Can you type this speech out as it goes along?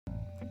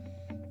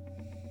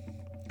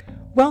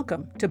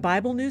Welcome to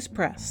Bible News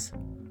Press.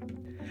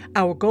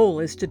 Our goal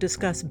is to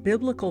discuss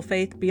biblical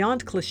faith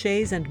beyond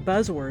cliches and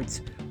buzzwords,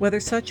 whether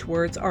such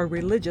words are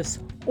religious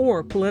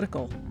or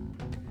political.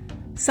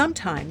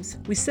 Sometimes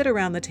we sit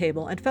around the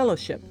table and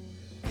fellowship.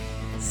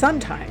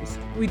 Sometimes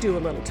we do a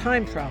little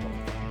time travel.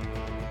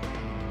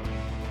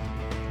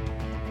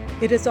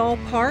 It is all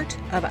part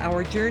of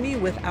our journey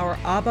with our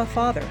Abba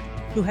Father,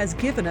 who has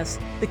given us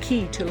the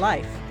key to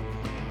life.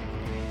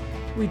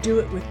 We do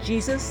it with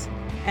Jesus,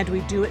 and we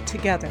do it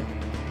together.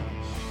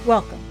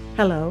 Welcome.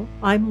 Hello,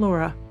 I'm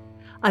Laura.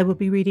 I will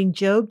be reading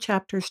Job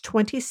chapters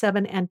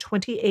 27 and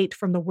 28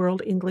 from the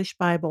World English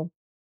Bible.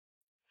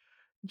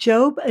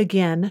 Job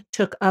again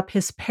took up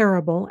his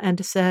parable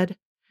and said,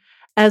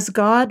 "As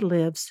God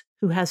lives,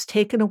 who has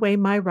taken away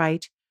my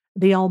right,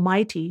 the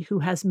Almighty, who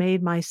has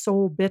made my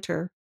soul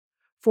bitter,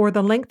 for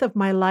the length of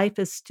my life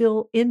is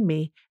still in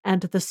me,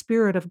 and the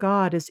Spirit of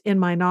God is in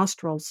my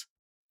nostrils.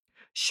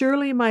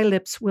 Surely my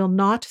lips will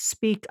not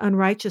speak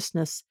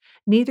unrighteousness,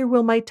 neither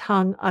will my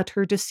tongue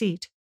utter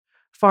deceit.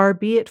 Far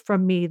be it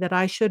from me that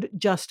I should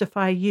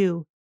justify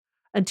you.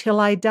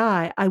 Until I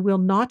die, I will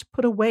not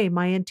put away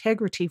my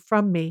integrity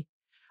from me.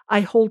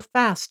 I hold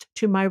fast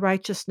to my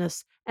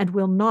righteousness and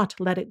will not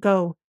let it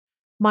go.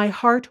 My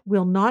heart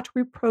will not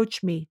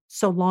reproach me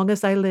so long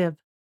as I live.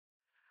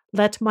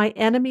 Let my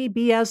enemy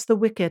be as the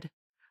wicked.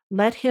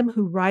 Let him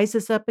who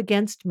rises up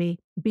against me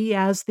be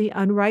as the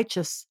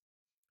unrighteous.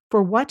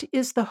 For what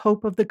is the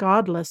hope of the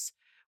godless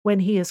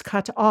when he is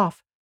cut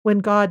off, when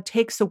God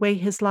takes away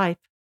his life?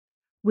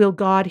 Will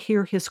God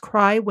hear his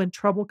cry when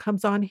trouble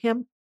comes on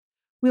him?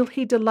 Will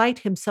he delight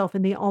himself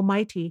in the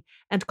Almighty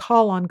and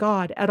call on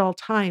God at all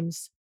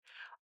times?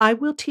 I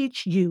will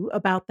teach you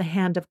about the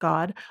hand of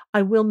God.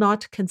 I will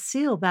not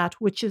conceal that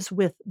which is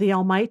with the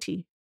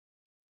Almighty.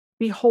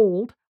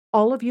 Behold,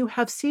 all of you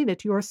have seen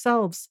it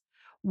yourselves.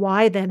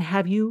 Why then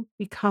have you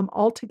become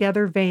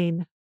altogether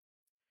vain?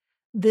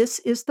 This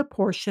is the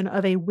portion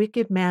of a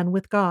wicked man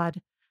with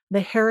God,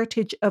 the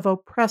heritage of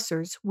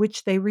oppressors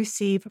which they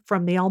receive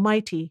from the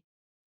Almighty.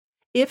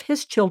 If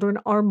his children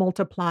are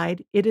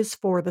multiplied, it is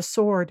for the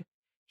sword.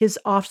 His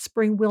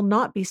offspring will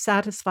not be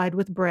satisfied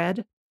with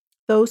bread.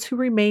 Those who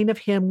remain of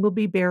him will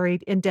be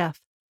buried in death.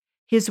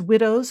 His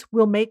widows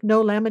will make no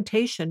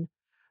lamentation,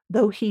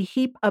 though he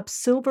heap up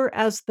silver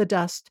as the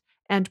dust,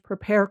 and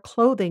prepare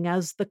clothing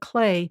as the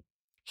clay.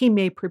 He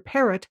may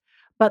prepare it,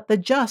 but the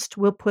just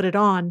will put it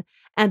on,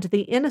 and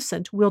the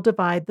innocent will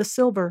divide the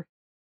silver.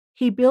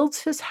 He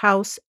builds his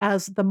house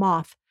as the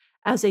moth,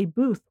 as a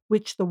booth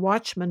which the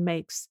watchman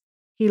makes.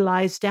 He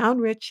lies down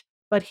rich,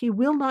 but he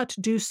will not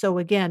do so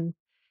again.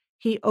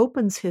 He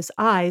opens his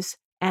eyes,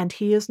 and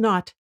he is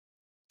not.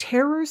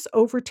 Terrors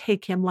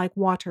overtake him like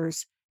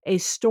waters. A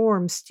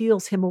storm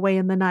steals him away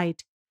in the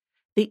night.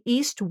 The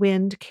east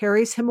wind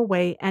carries him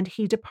away, and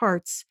he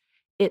departs.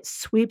 It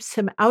sweeps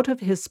him out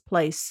of his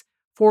place,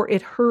 for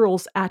it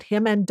hurls at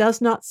him and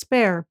does not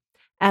spare,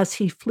 as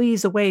he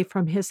flees away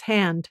from his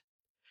hand.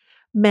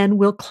 Men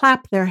will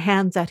clap their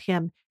hands at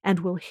him and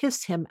will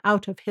hiss him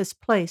out of his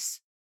place.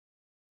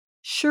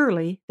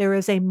 Surely there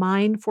is a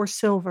mine for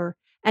silver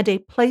and a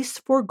place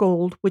for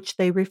gold which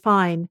they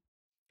refine.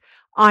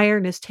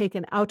 Iron is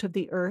taken out of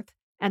the earth,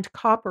 and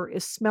copper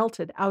is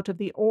smelted out of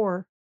the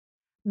ore.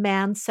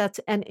 Man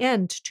sets an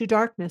end to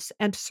darkness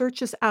and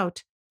searches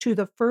out to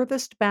the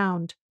furthest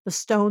bound the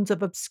stones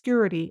of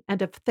obscurity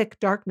and of thick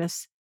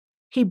darkness.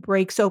 He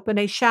breaks open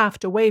a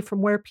shaft away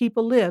from where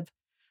people live.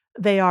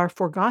 They are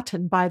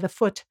forgotten by the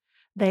foot.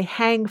 They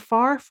hang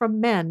far from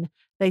men.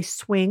 They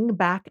swing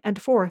back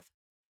and forth.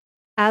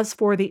 As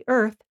for the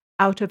earth,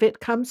 out of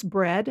it comes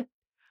bread.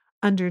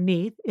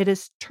 Underneath, it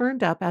is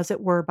turned up as it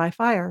were by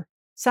fire.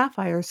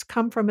 Sapphires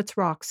come from its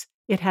rocks.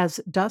 It has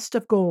dust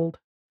of gold.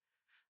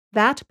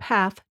 That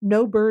path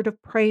no bird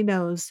of prey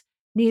knows,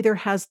 neither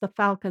has the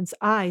falcon's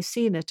eye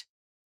seen it.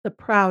 The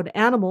proud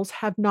animals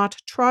have not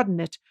trodden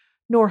it,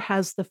 nor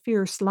has the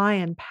fierce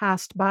lion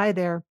passed by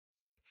there.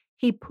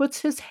 He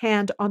puts his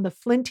hand on the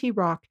flinty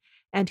rock,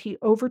 and he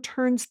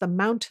overturns the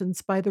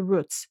mountains by the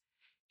roots.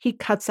 He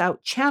cuts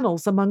out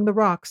channels among the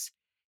rocks.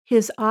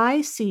 His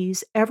eye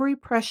sees every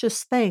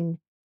precious thing.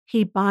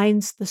 He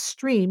binds the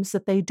streams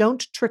that they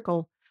don't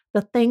trickle.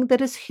 The thing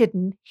that is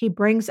hidden he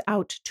brings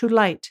out to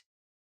light.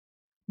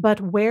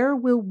 But where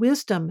will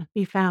wisdom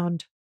be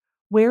found?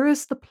 Where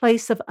is the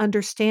place of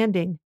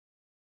understanding?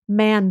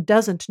 Man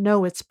doesn't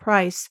know its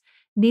price,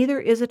 neither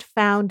is it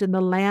found in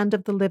the land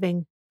of the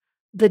living.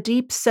 The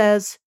deep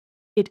says,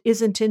 "It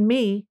isn't in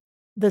me."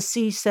 The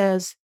sea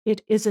says,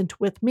 "It isn't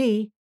with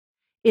me."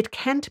 It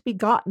can't be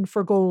gotten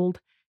for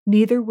gold,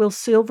 neither will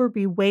silver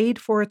be weighed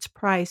for its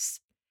price.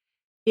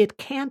 It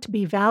can't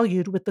be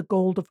valued with the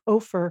gold of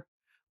Ophir,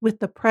 with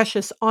the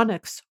precious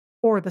onyx,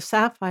 or the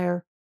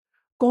sapphire.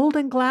 Gold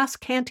and glass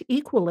can't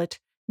equal it,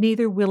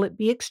 neither will it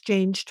be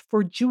exchanged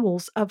for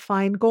jewels of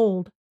fine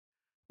gold.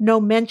 No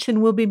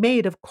mention will be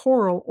made of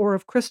coral or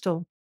of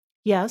crystal.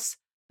 Yes,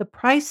 the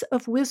price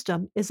of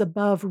wisdom is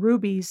above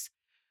rubies.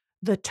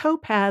 The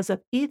topaz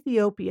of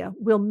Ethiopia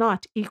will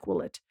not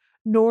equal it,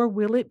 nor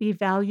will it be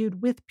valued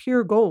with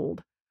pure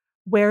gold.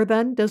 Where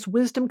then does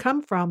wisdom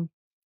come from?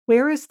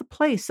 Where is the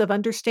place of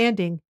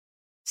understanding?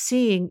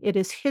 Seeing it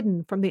is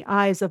hidden from the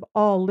eyes of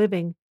all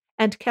living,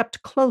 and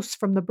kept close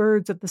from the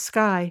birds of the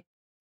sky.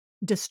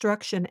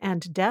 Destruction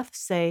and death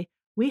say,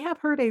 we have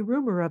heard a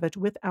rumor of it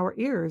with our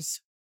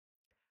ears.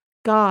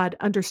 God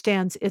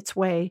understands its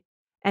way,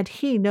 and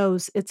he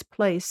knows its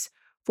place,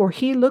 for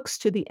he looks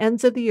to the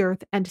ends of the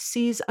earth and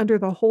sees under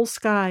the whole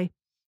sky.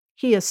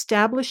 He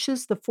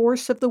establishes the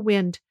force of the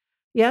wind.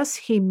 Yes,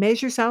 he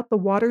measures out the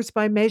waters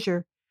by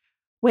measure.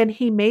 When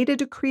he made a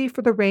decree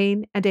for the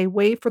rain and a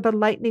way for the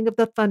lightning of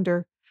the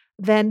thunder,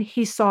 then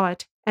he saw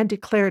it and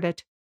declared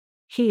it.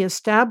 He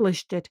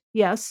established it,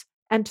 yes,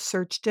 and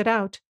searched it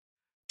out.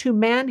 To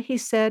man he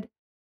said,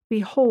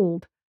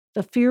 Behold,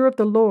 the fear of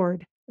the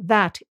Lord,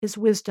 that is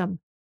wisdom.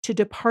 To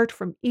depart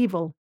from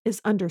evil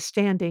is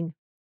understanding.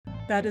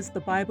 That is the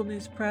Bible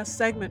News Press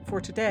segment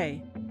for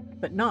today,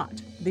 but not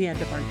the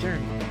end of our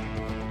journey.